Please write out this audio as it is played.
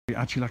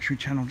Archie Luxury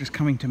channel, just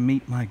coming to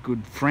meet my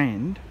good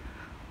friend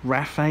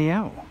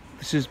Raphael.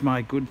 This is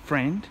my good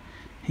friend.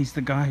 He's the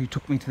guy who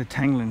took me to the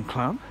Tanglin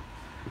Club,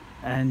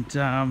 and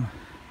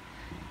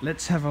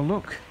let's have a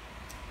look.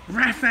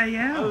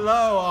 Raphael!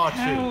 Hello, Archie.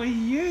 How are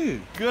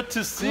you? Good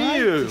to see Great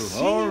you. to see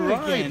All you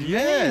right, again,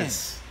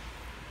 yes.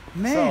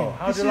 Man, So,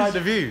 how do you like the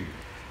view?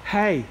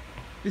 Hey,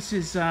 this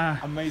is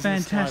Amazing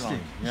fantastic. skyline,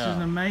 This yeah. is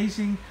an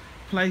amazing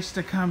place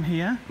to come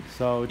here.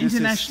 So this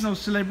International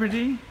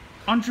celebrity,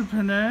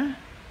 entrepreneur,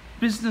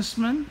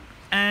 businessman,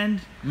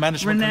 and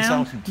Management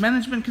consultant.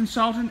 management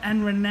consultant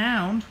and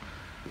renowned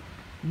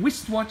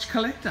wristwatch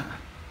collector.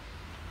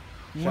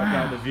 Check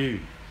out the view.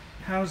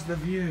 How's the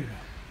view?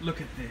 Look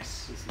at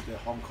this. This is the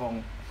Hong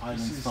Kong Island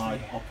This is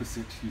side. the-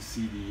 Opposite, you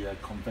see the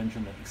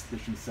Convention and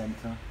Exhibition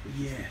Center. Which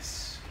is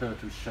Yes, the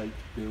turtle-shaped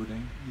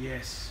building.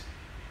 yes.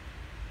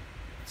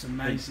 It's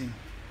amazing.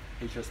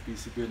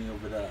 HSBC building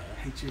over there.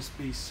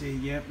 HSBC,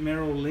 yeah.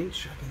 Merrill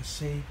Lynch, I can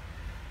see.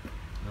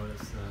 No,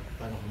 that's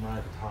Bank of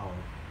America Tower.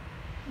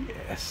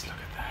 Yes, look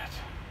at that.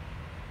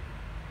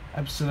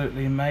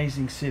 Absolutely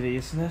amazing city,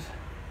 isn't it?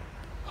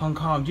 Hong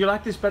Kong. Do you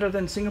like this better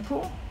than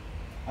Singapore?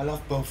 I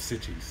love both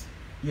cities.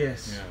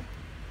 Yes. Yeah.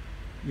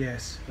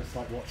 Yes. Just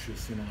like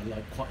watches, you know, I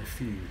like quite a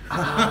few.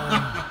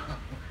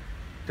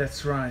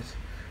 That's right.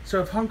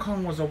 So if Hong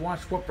Kong was a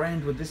watch, what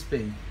brand would this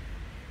be?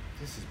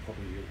 This is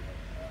probably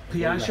a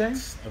Piaget?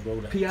 Rolex. A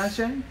Rolex.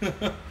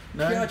 Piaget?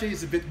 No? Piaget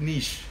is a bit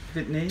niche.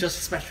 Bit niche?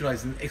 Just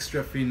specialised in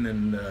extra thin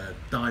and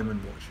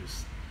diamond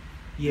watches.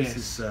 yes.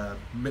 This is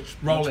much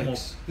Rolex. more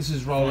This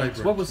is Rolex.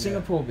 vibrant, What would yeah.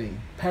 Singapore be?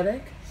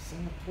 Patek?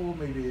 Singapore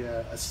maybe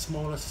a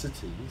smaller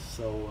city,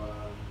 so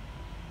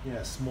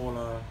yeah,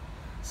 smaller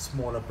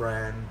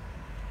brand.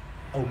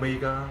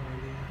 Omega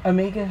maybe.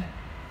 Omega.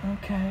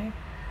 Okay.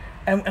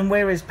 And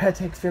where is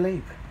Patek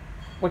Philippe?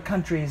 What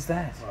country is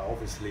that? Well,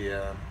 obviously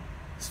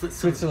Switzerland.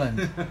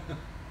 Switzerland.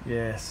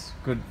 Yes.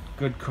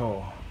 Good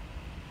call.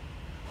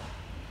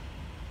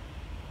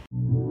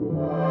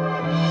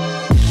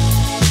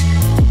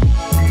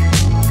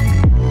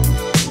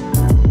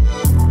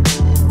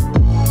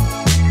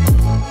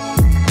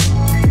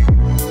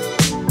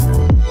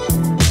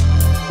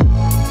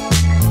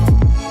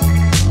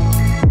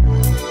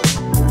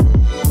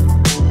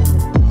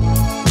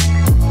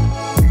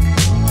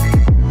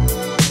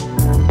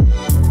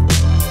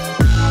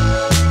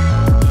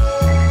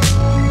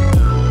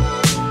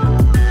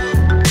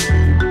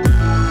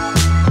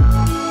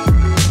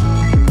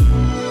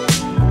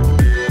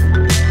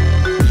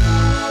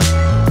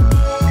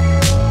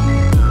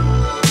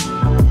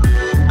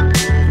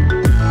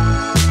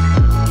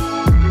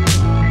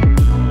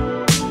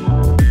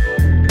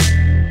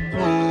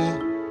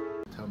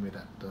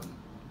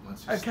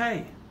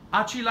 Okay,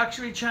 Archie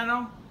Luxury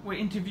Channel, we're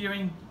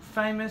interviewing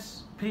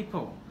famous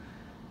people.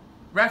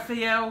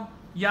 Raphael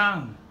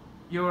Young,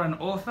 you're an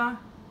author,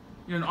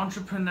 you're an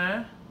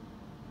entrepreneur,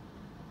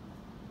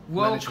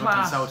 Management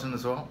consultant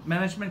as well.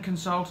 management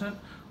consultant,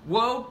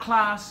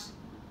 world-class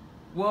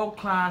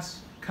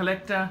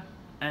collector,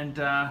 and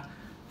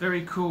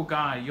very cool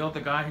guy. You're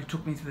the guy who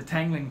took me to the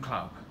Tanglin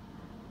Club.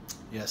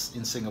 Yes,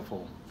 in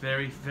Singapore.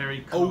 Very,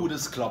 very cool.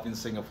 Oldest club in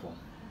Singapore.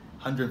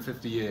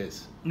 150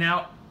 years.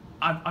 Now,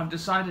 I've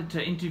decided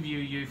to interview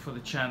you for the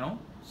channel,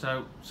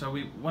 so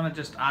we want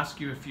to just ask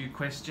you a few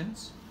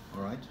questions.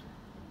 All right.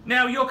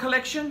 Now, your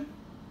collection,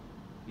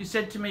 you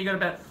said to me you got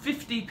about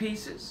 50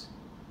 pieces,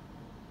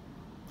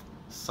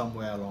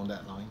 Somewhere along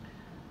that line.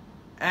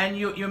 and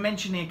you're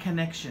mentioning a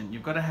connection.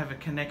 You've got to have a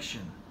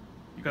connection.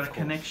 You've got Of a course.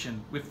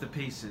 connection with the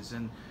pieces,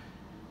 and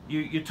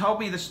you told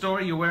me the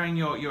story. You're wearing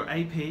your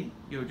AP.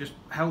 You just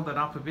held it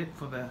up a bit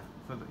for the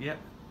yep.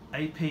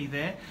 AP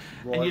there,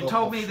 and you Royal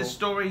told me the Offshore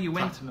story. You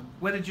went. Platinum.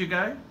 Where did you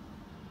go?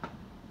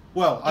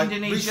 Well,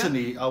 Indonesia?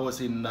 recently I was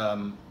in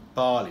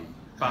Bali,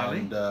 Bali.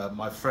 and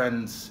my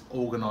friends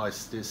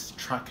organised this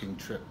trekking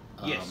trip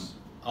Yes.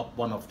 up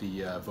one of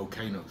the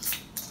volcanoes,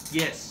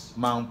 Yes.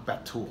 Mount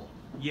Batur,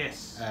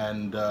 Yes.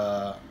 and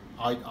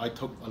I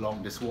took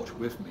along this watch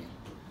with me,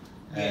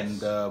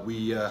 Yes. and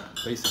we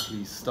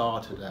basically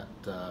started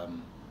at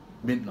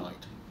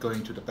midnight,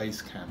 going to the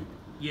base camp.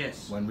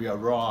 Yes. When we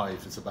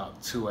arrived, it's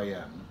about 2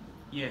 a.m.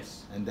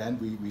 Yes. and then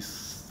we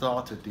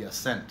started the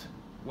ascent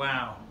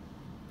Wow.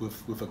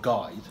 with a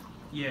guide.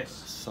 Yes.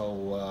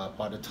 So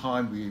by the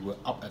time we were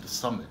up at the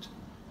summit,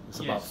 it was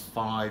about Yes.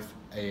 5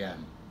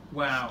 a.m.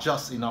 Wow.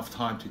 Just enough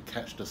time to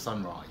catch the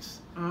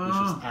sunrise, which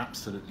was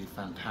absolutely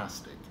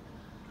fantastic.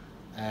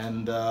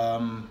 And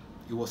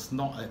it was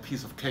not a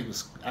piece of cake. It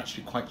was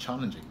actually quite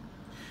challenging.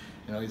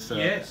 You know, it's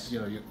Yes. you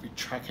know, you're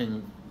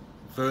tracking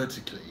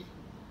vertically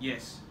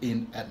Yes.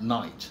 in at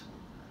night,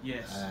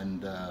 Yes.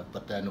 and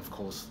but then of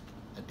course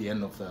at the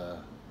end of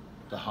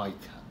the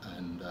hike,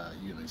 and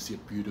you know, you see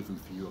a beautiful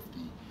view of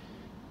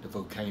the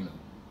volcano,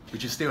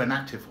 which is still an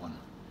active one.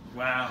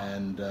 Wow.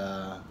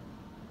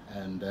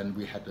 And then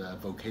we had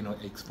volcano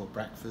eggs for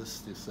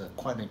breakfast. It's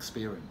quite an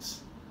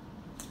experience.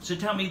 So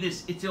tell me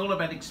this, it's all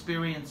about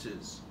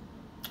experiences.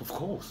 Of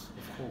course,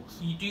 of course.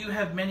 Do you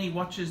have many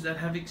watches that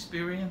have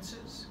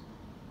experiences?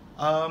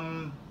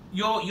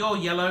 your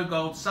yellow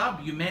gold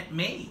sub, you met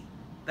me.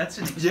 That's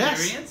an Yes,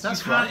 experience. that's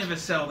you can't right. ever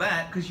sell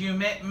that because you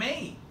met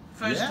me.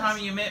 First Yes. time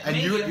you met and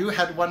me. you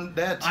had one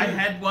there too. I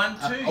had one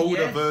too. An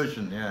older yes.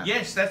 version, yeah.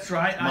 Yes, that's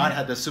right. Mine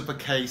had the super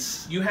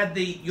case. You had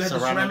the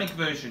ceramic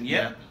version.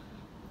 Yep.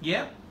 Yeah.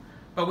 Yep.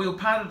 But we were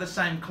part of the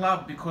same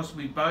club because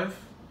we both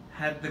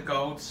had the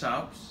gold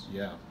subs.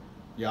 Yeah.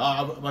 Yeah,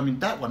 I mean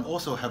that one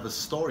also have a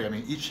story. I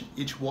mean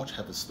each watch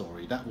have a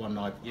story. That one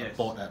I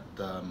bought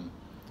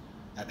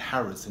at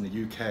Harrods in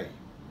the UK.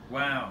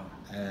 Wow.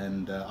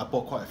 And I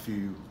bought quite a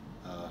few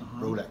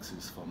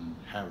Rolexes from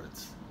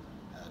Harrods.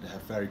 They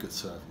have very good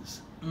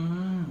service.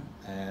 Mm.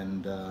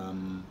 And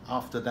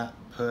after that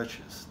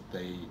purchase,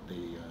 they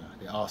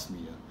asked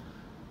me,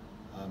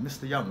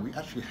 Mr. Young, we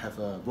actually have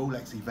a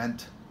Rolex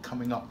event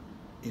coming up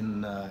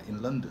in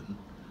London,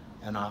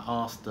 and I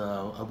asked,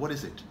 what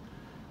is it?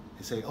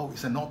 They say, oh,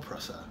 it's an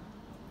opera, sir.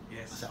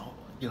 Yes. I said, oh,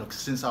 you know,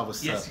 since I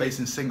was based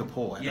in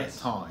Singapore at that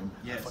time,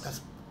 I thought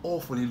that's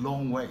awfully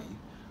long way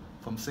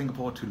from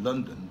Singapore to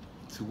London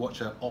to watch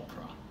an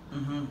opera.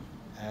 Mm-hmm.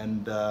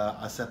 And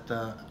I said,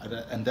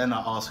 and then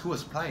I asked who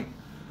was playing.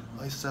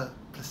 Mm-hmm. It's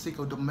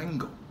Placido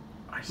Domingo,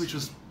 which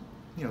was,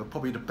 you know,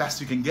 probably the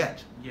best you can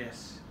get.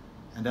 Yes.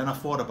 And then I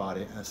thought about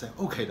it and I said,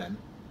 okay then,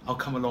 I'll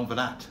come along for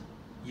that.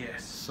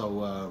 Yes.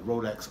 So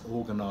Rolex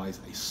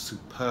organized a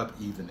superb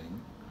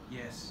evening.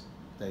 Yes.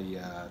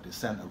 They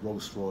sent a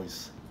Rolls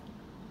Royce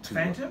to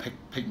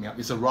pick me up.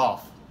 It's a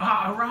RAF.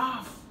 Ah, a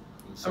RAF.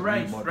 A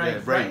Rafe or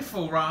RAF.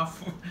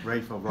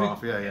 Rafe or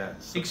RAF, yeah.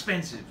 So,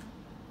 expensive.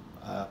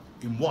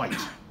 In white.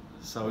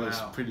 So it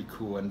was pretty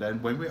cool. And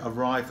then when we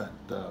arrived at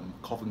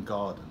Covent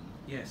Garden,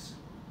 yes,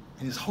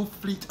 and this whole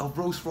fleet of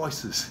Rolls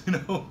Royces, you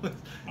know,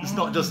 it's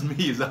not just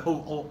me, it's the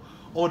whole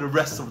all the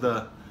rest of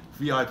the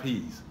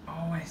VIPs.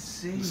 Oh, I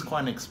see. It's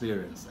quite an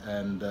experience,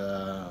 and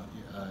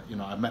you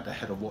know, I met the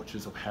head of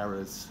watches of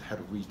Harrods, head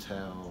of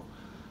retail,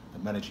 the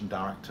managing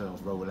director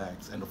of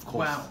Rolex, and of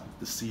course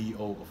the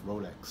CEO of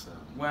Rolex,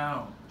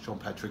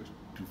 Jean-Patrick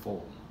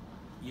Dufour.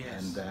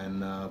 Yes. And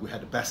then we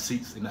had the best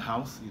seats in the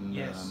house in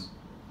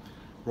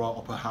Royal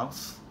Opera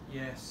House.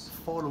 Yes.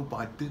 Followed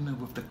by dinner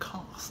with the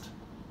cast.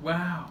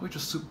 Wow. Which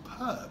was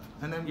superb.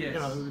 And then yes. you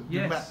know we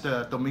met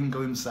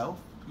Domingo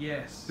himself.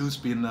 Yes. Who's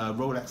been a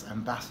Rolex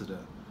ambassador.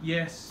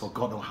 Yes. For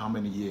God knows how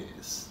many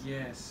years.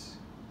 Yes.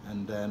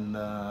 And then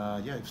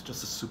it was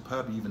just a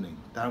superb evening,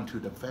 down to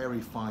the very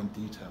fine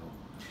detail.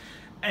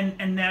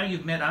 And now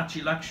you've met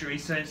Archie Luxury,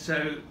 so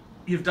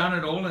you've done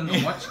it all in the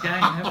watch game,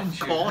 haven't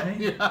you? God,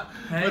 hey? Yeah.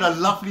 Hey? With a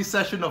lovely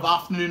session of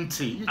afternoon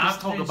tea.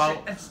 Just talk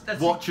about that's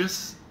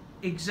watches.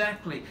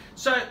 Exactly.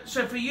 So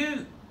for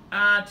you,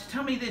 to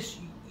tell me this,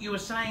 you were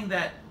saying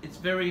that it's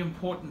very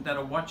important that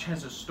a watch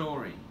has a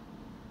story.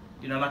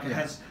 You know, like it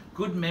has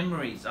good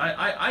memories.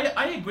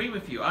 I agree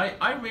with you.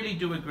 I really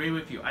do agree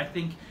with you. I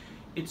think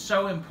it's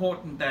so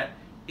important that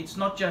it's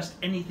not just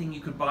anything you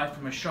could buy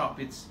from a shop.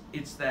 It's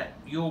that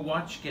your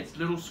watch gets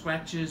little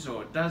scratches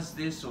or does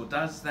this or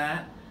does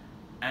that,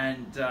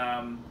 and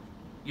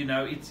you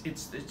know, it's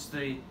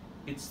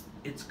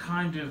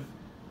kind of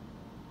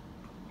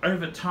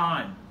over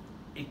time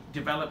it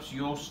develops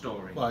your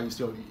story. Well, it's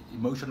your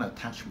emotional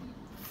attachment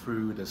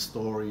through the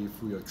story,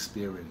 through your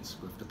experience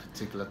with the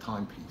particular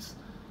timepiece.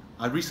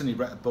 I recently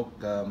read a book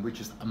which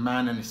is A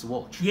Man and His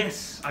Watch.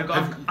 Yes, I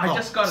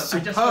just got it.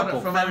 Superb, I just got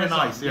it from very Amazon.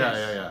 nice.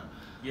 Yeah.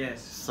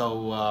 Yes.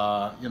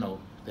 So you know,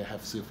 they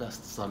have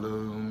Sylvester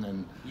Stallone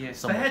and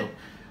they had.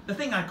 The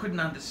thing I couldn't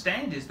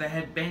understand is they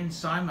had Ben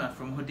Simer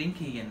from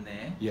Hodinkee in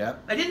there. Yeah.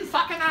 They didn't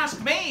fucking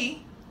ask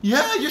me.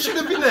 Yeah, you should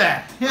have been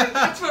there.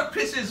 That's what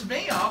pisses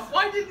me off.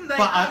 Why didn't they?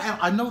 But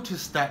I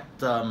noticed that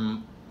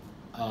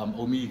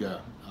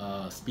Omega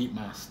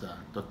Speedmaster,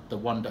 the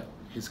one that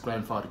his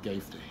grandfather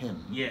gave to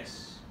him.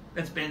 Yes,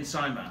 that's Ben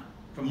Simer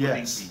from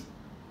Yes. Hodinkee.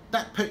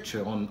 That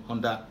picture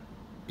on that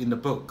in the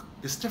book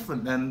is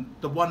different than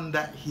the one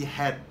that he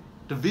had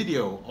the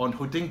video on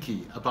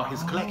Hodinkee about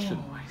his collection.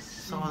 I see.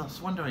 So I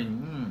was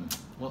wondering,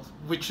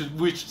 which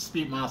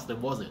Speedmaster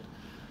was it?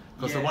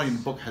 Because the one in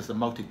the book has the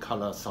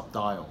multicolor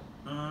subdial,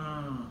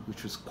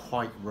 which was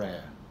quite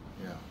rare.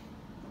 Yeah.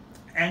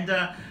 And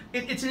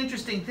it's an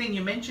interesting thing.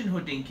 You mentioned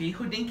Hodinkee.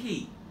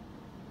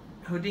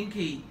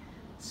 Hodinkee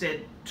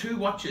said 2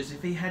 watches.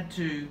 If he had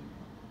to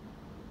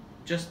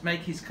just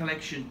make his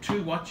collection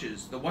 2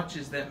 watches, the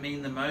watches that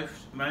mean the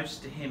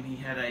most to him, he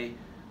had a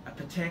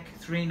Patek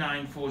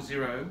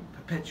 3940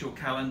 perpetual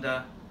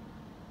calendar,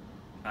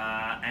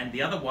 and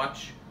the other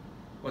watch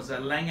was a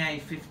Lange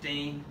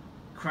 15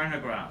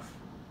 chronograph.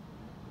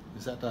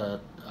 Is that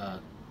the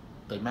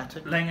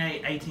Dematic?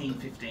 Lange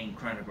 1815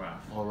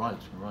 chronograph. All right.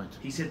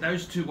 He said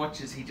those 2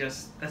 watches.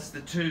 That's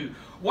the 2.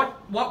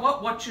 What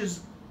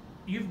watches?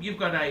 You've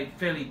got a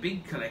fairly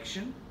big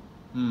collection.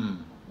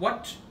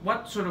 What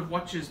sort of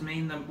watches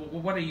mean them?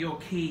 What are your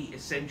key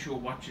essential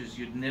watches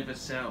you'd never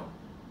sell?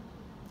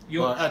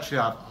 Well, actually,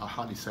 I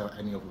hardly sell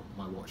any of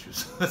my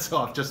watches, so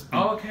I've just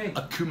been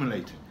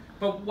accumulating.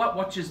 But what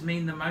watches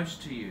mean the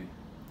most to you?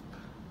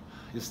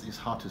 It's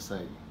hard to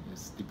say.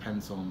 It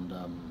depends on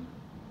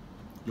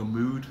your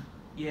mood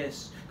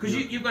Yes, because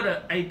you've got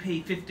a AP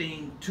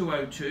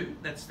 15202.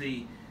 That's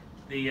the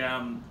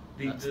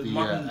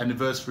modern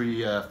anniversary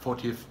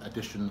 40th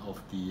edition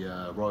of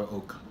the Royal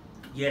Oak.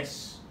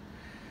 Yes,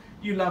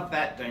 you love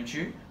that, don't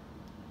you?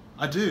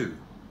 I do.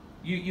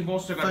 You've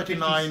also got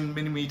 39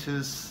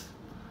 millimeters.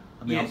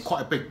 I mean, yes. I'm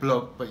quite a big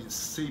bloke, but it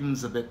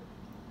seems a bit,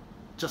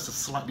 just a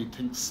slightly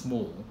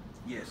small.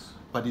 Yes.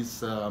 But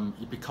it's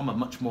it become a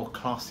much more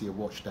classier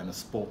watch than a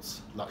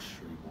sports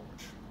luxury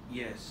watch.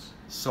 Yes.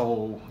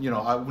 So, you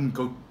know, I wouldn't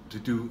go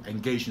to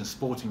engage in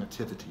sporting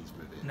activities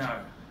with it.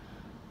 No.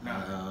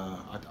 No.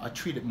 I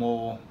treat it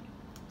more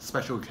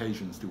special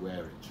occasions to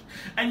wear it.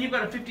 And you've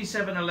got a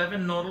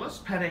 5711 Nautilus,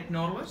 Patek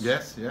Nautilus.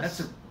 Yes, yes. That's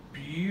a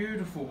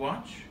beautiful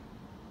watch.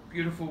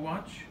 Beautiful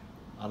watch.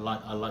 I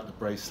like the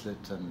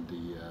bracelet and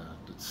the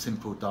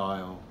simple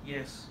dial.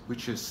 Yes.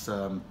 Which is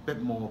a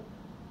bit more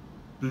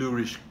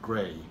bluish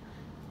grey.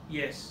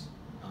 Yes.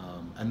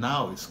 And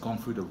now it's gone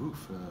through the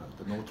roof.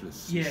 The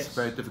Nautilus. Yes. It's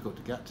very difficult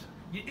to get.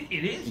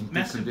 It is in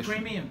massive condition.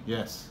 premium.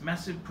 Yes.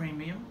 Massive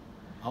premium.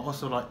 I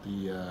also like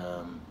the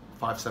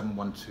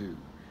 5712.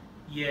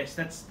 Yes,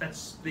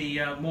 that's the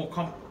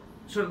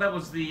so that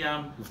was the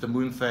with the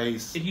moon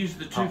phase. It used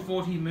the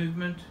 240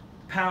 movement,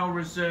 power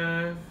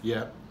reserve.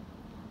 Yeah,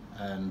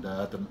 and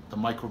the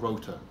micro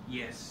rotor.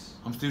 Yes.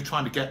 I'm still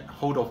trying to get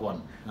hold of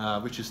one,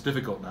 which is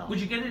difficult now. Would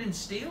you get it in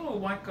steel or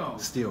white gold?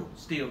 Steel.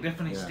 Steel,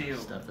 definitely yeah, steel.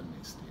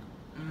 Definitely steel.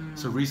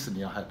 So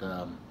recently I had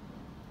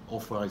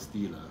authorized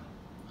dealer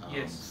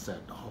yes.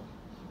 said, "Oh,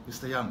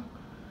 Mr. Young,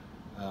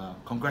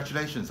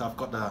 congratulations! I've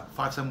got the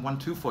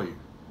 5712 for you."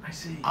 I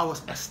see. I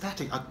was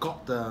ecstatic. I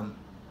got the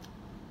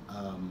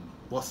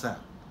WhatsApp,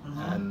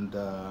 and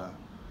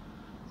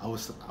I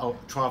was out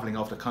traveling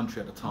off the country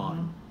at the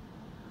time,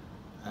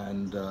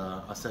 and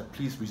I said,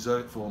 "Please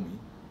reserve it for me."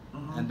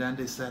 And then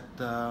they said,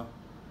 "That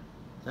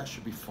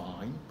should be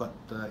fine, but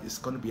it's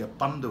going to be a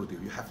bundle deal.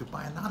 You have to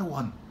buy another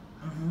one."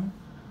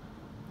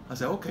 I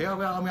said, "Okay.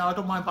 Well, I mean, I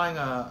don't mind buying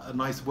a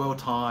nice world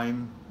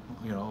time,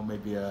 you know,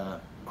 maybe a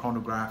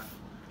chronograph."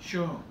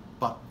 Sure.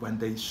 But when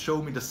they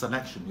show me the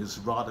selection, it's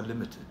rather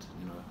limited.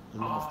 You know, a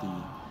lot of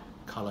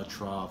the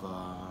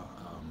Calatrava,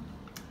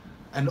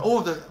 and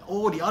all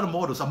the other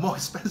models are more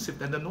expensive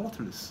than the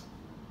Nautilus.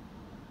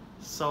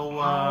 So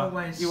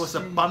it was a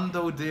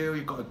bundle deal.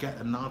 You got to get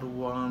another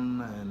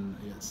one, and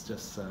it's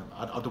just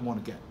I don't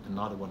want to get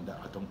another one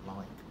that I don't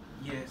like.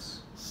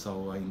 Yes.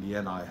 So in the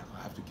end, I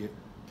have to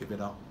give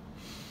it up.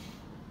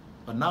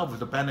 But now, with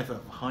the benefit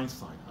of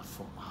hindsight, I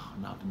thought,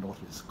 now the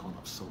Nautilus has gone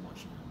up so much.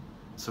 You know,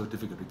 so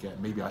difficult to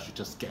get. Maybe I should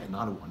just get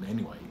another one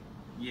anyway.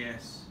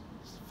 Yes.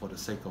 For the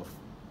sake of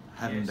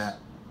having that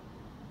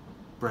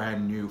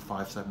brand new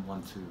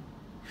 5712.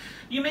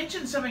 You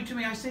mentioned something to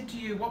me. I said to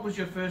you, what was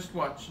your first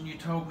watch? And you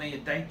told me a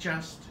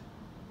Datejust.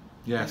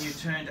 Yes. When you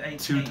turned 18.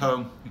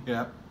 Two-tone,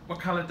 yeah.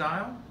 What colour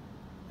dial?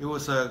 It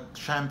was a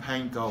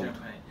champagne gold.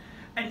 Champagne.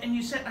 And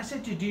you said, I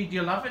said to you, do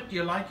you love it? Do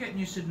you like it? And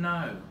you said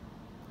no.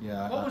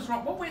 Yeah. What was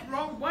wrong? What went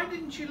wrong? Why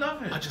didn't you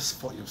love it? I just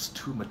thought it was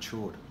too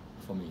matured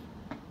for me.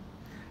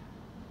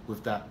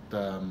 With that,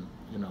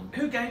 you know.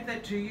 Who gave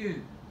that to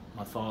you?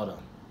 My father.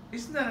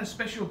 Isn't that a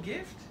special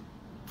gift?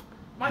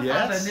 My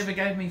father never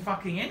gave me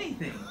fucking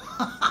anything.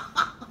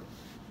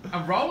 A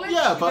Rolex?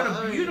 Yeah, you but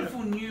got a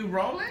beautiful new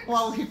Rolex?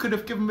 Well, he could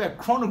have given me a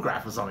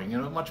chronograph or something, you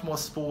know, much more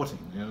sporting.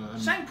 You know,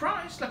 same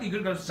price, like he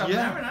could have got a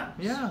Submariner.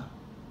 Yeah.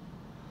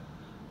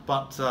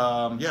 But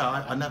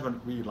yeah, I never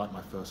really liked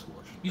my first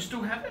watch. You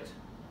still have it?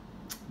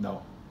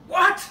 No.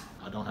 What?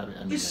 I don't have it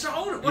anymore. You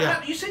sold it? What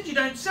happened? You said you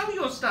don't sell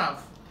your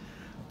stuff.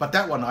 But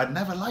that one, I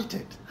never liked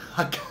it.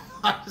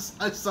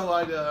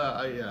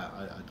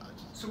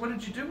 So what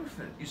did you do with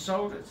it? You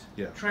sold it?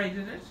 Yeah.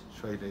 Traded it?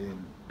 Traded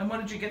in. And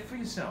what did you get for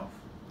yourself?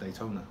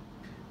 Daytona.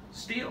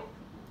 Steel?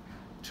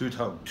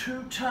 Two-tone.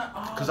 Two-tone.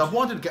 Because I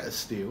wanted to get a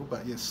steel,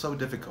 but it's so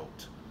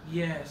difficult.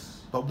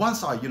 Yes. But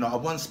once I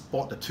once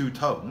bought the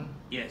two-tone.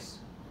 Yes.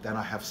 Then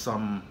I have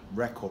some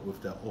record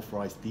with the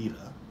authorized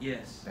dealer.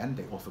 Yes. Then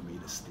they offer me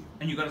the steel.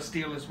 And you got a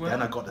steel as well?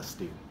 Then I got the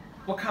steel.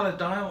 What colour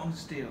dial on the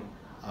steel?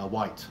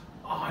 White.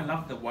 Oh, I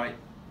love the white.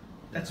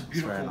 That's a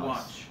beautiful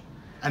watch.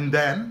 And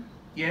then.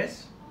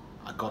 Yes.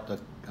 I got the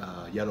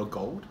yellow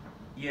gold.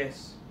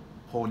 Yes.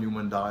 Paul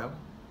Newman dial.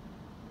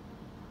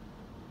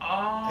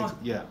 Oh.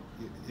 Yeah,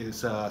 it's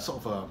sort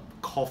of a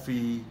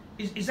coffee.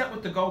 Is that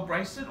with the gold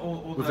bracelet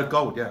or with the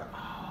gold? Yeah.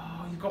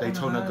 Oh, you got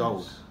Daytona one of those.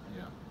 gold.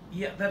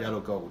 Yeah. Yeah. Yellow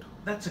gold.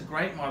 That's a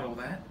great model.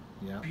 That.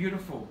 Yeah.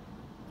 Beautiful.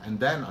 And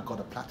then I got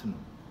a platinum.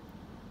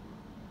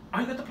 Oh,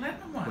 you got the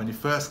platinum one. When it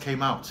first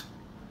came out,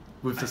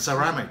 with the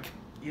ceramic.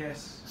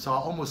 Yes. So I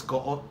almost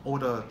got all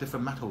the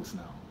different metals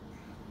now.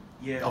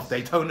 Yes. Of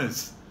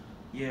Daytonas.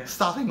 Yes.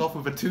 Starting off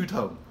with a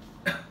two-tone.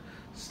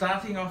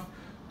 Starting off,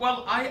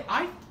 well,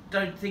 I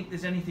don't think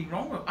there's anything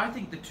wrong with it. I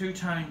think the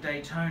two-tone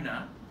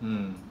Daytona,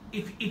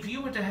 if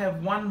you were to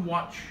have one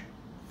watch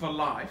for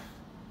life,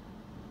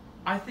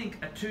 I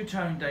think a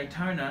two-tone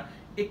Daytona,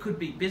 it could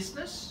be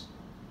business,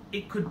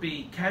 it could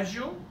be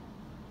casual,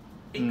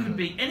 it could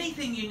be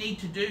anything you need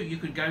to do. You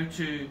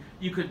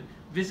could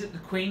visit the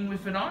Queen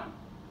with it on.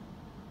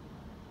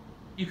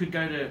 You could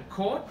go to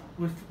court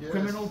with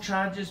criminal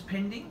charges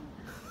pending.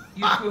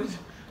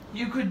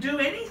 You could do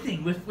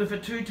anything with a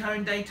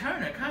two-tone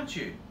Daytona, can't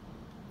you?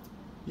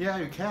 Yeah,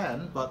 you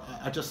can, but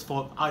I just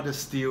thought either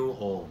steel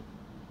or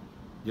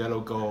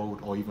yellow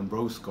gold or even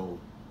rose gold,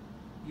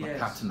 like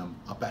platinum,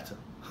 are better.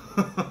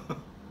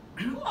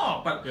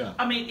 Oh, but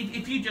I mean,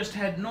 if you just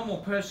had, normal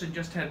person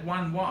just had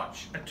one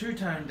watch, a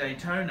two-tone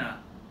Daytona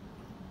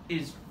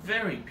is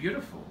very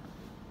beautiful.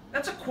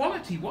 That's a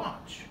quality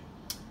watch.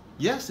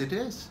 Yes, it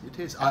is. It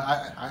is.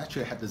 I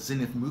actually had the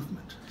zenith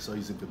movement, so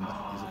it's even,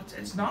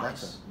 it's even nice.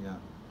 better. Yeah.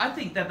 I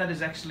think that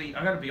is actually,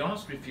 I got to be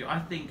honest with you, I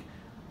think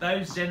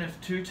those zenith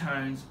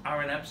two-tones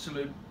are an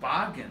absolute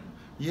bargain.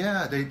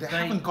 Yeah, they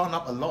haven't gone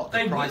up a lot,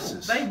 the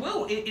prices. They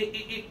will.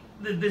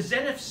 The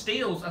zenith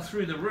steels are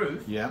through the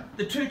roof. Yeah.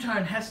 The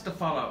two-tone has to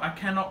follow. I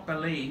cannot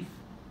believe,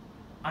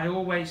 I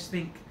always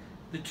think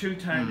the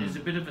two-tone is a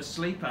bit of a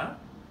sleeper.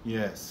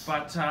 Yes.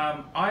 But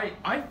I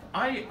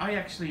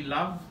actually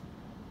love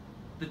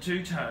the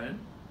two-tone,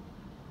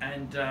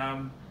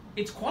 and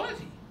it's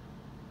quality.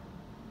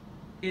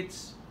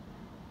 It's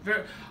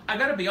very. I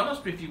got to be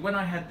honest with you. When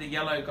I had the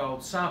yellow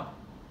gold sub,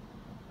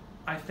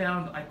 I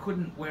found I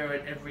couldn't wear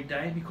it every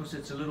day because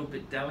it's a little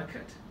bit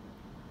delicate.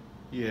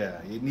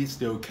 Yeah, it needs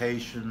the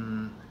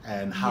occasion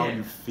and how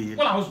you feel.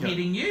 Well, I was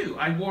meeting you.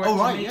 I wore it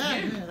to meet you.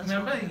 Yeah,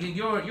 remember, right.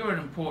 You're an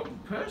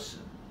important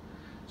person.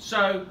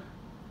 So,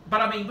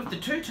 but I mean, with the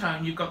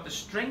two-tone, you've got the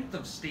strength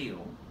of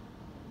steel,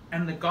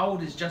 and the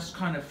gold is just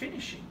kind of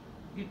finishing.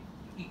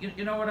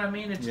 You know what I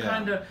mean? It's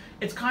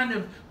kind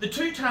of the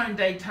two-tone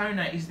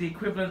Daytona is the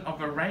equivalent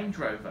of a Range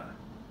Rover.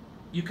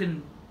 You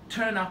can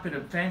turn up at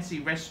a fancy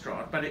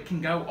restaurant, but it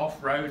can go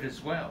off-road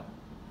as well.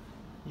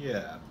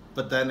 Yeah,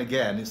 but then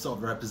again, it sort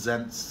of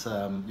represents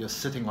you're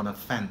sitting on a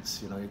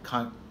fence. You know, you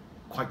can't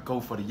quite go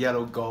for the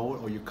yellow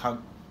gold, or you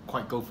can't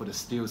quite go for the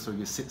steel, so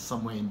you sit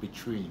somewhere in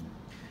between,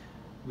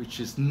 which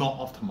is not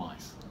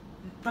optimized.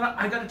 But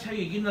I got to tell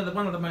you, you know,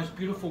 one of the most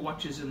beautiful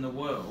watches in the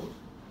world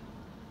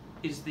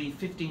is the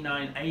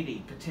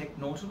 5980 Patek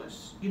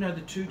Nautilus. You know,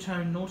 the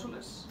two-tone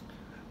Nautilus?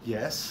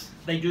 Yes.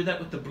 They do that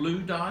with the blue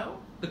dial.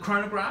 The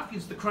chronograph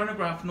is the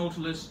chronograph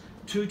Nautilus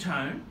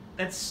two-tone.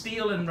 That's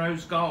steel and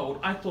rose gold.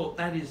 I thought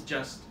that is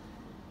just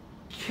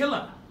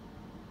killer.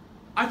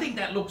 I think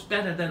that looks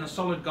better than a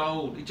solid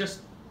gold. It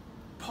just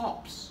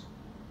pops.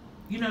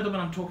 You know the one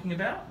I'm talking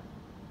about?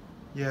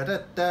 Yeah,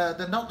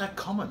 they're not that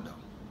common though.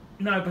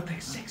 No, but they're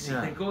sexy.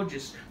 They're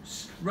gorgeous.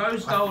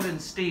 Rose gold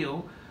and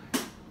steel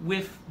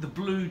with the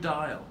blue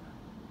dial.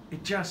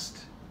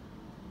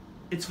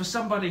 It's for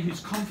somebody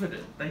who's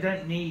confident. They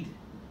don't need...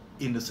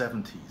 In the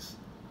 70s.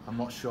 I'm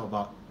not sure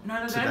about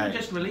No, they only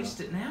just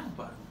released it now,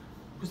 but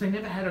because they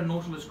never had a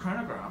Nautilus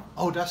chronograph.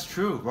 Oh, that's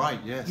true. Right,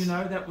 yes. You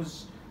know,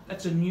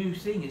 that's a new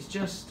thing. It's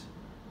just...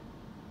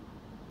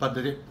 But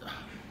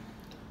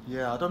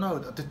yeah, I don't know.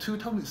 The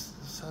two-tone is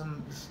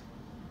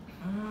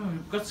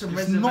got some it's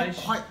reservations. Not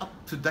quite up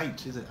to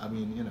date, is it? I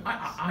mean, you know.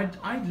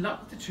 I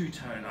love the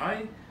two-tone.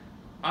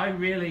 I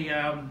really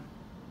I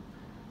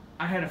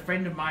had a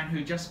friend of mine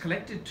who just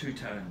collected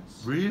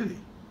two-tones. Really?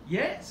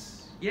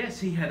 Yes. Yes,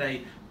 he had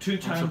a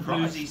two-tone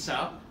bluesy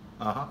sub.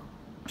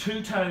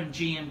 Two-tone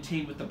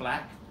GMT with the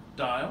black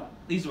dial.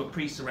 These were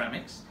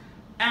pre-ceramics.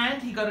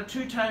 And he got a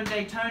two-tone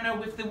Daytona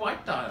with the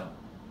white dial.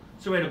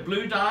 So we had a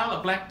blue dial,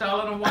 a black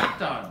dial, and a white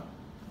dial.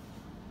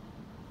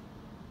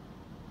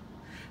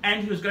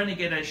 And he was going to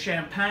get a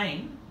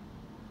champagne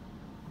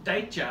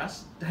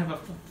Datejust to have a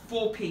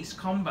four-piece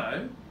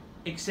combo,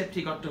 except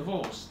he got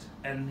divorced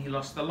and he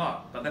lost the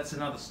lot. But that's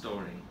another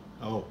story.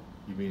 Oh,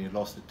 you mean he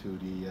lost it to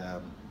the...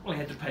 Well, he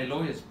had to pay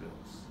lawyers'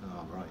 bills.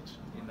 Oh, right.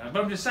 You know,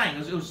 but I'm just saying,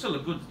 it was still a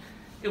good...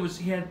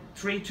 He had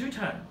 3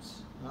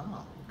 two-tones.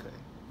 Ah, okay.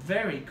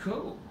 Very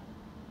cool.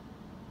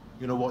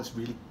 You know what's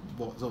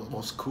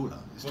cooler?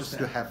 It's just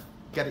to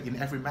get it in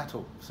every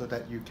metal, so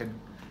that you can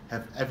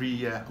have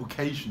every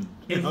occasion.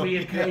 Every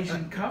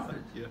occasion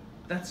covered. Yeah.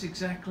 That's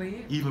exactly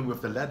it. Even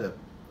with the leather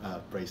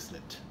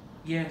bracelet.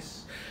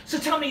 Yes. So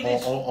tell me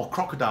this. Or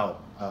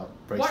crocodile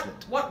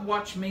bracelet. What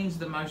watch means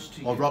the most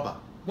to you? Or rubber.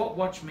 What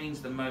watch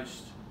means the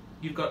most?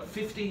 You've got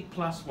 50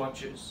 plus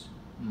watches.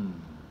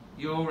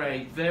 You're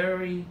a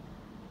very,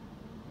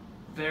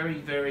 very,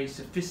 very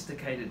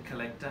sophisticated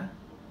collector.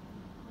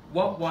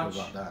 What watch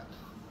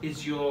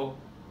is your...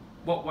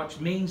 What watch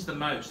means the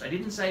most? I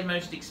didn't say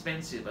most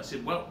expensive. I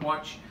said what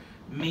watch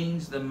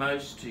means the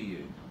most to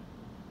you?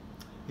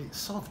 It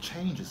sort of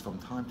changes from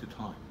time to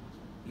time.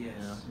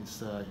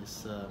 Yes.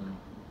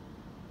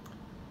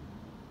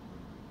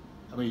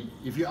 I mean,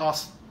 if you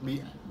ask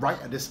me right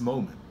at this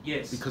moment,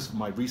 yes, because of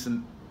my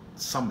recent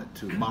summit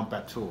to Mount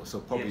Batur, so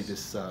probably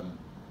this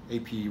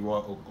AP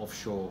Royal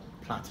Offshore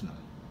Platinum.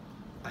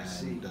 I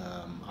see.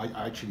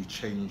 I actually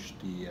changed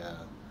the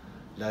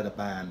leather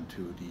band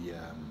to the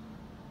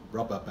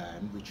rubber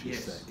band, which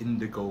is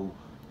indigo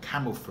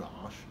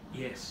camouflage.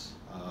 Yes.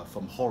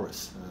 From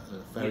Horace,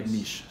 a very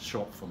niche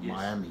shop from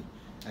Miami,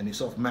 and it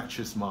sort of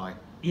matches my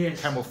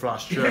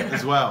camouflage shirt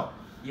as well.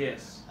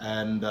 Yes.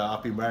 And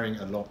I've been wearing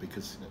it a lot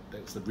because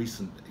that's the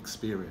recent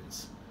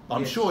experience.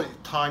 I'm Yes. sure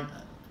time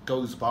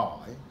goes by,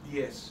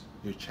 Yes.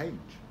 you change,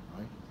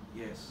 right?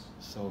 Yes.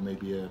 So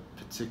maybe a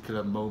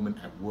particular moment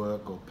at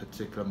work or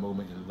particular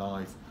moment in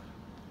life,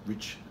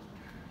 which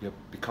you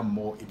become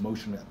more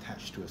emotionally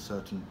attached to a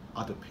certain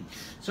other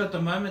piece. So at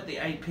the moment, the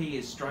AP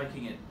is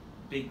striking it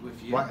big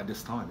with you. Right at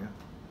this time, yeah.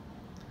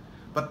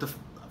 But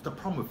the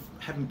problem with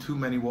having too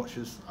many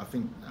watches, I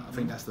think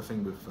that's the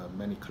thing with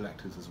many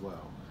collectors as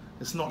well.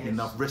 It's not Yes.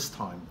 enough wrist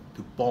time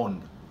to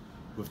bond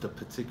with the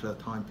particular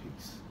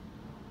timepiece.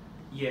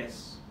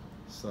 Yes.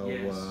 So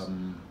Yes.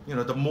 you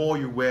know, the more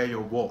you wear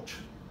your watch,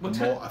 the Well,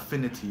 more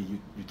affinity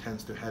you tend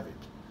to have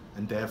it,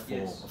 and therefore,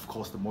 Yes. of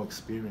course, the more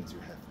experience you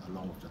have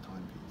along with the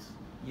timepiece.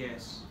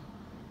 Yes.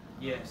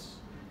 Yes.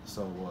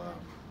 So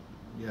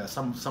yeah,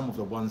 some of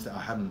the ones that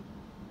I haven't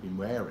been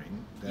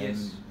wearing, then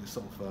Yes. you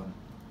sort of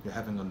you're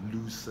having a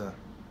looser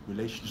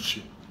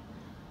relationship.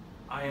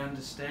 I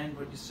understand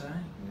what you're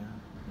saying. Yeah.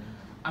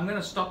 I'm going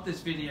to stop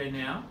this video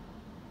now,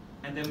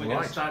 and then we're going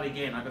Right. to start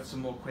again. I've got some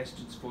more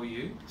questions for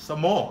you.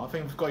 Some more. I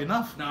think we've got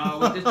enough. No,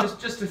 well,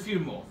 just a few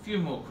more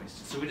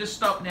questions. So we just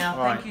stop now.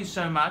 All Thank right. you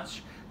so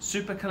much,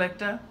 Super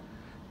Collector,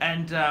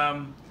 and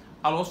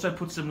I'll also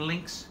put some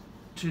links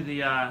to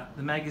the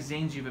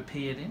magazines you've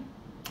appeared in,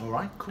 All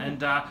right. Cool.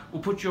 and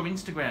we'll put your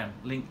Instagram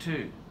link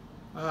too.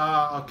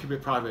 I'll keep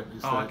it private.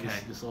 It's, Okay.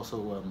 it's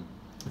also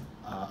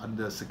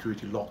under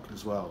security locked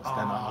as well. So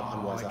then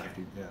otherwise I have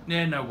to. Yeah.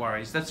 Yeah, no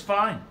worries. That's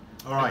fine.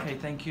 All right. Okay,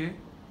 thank you.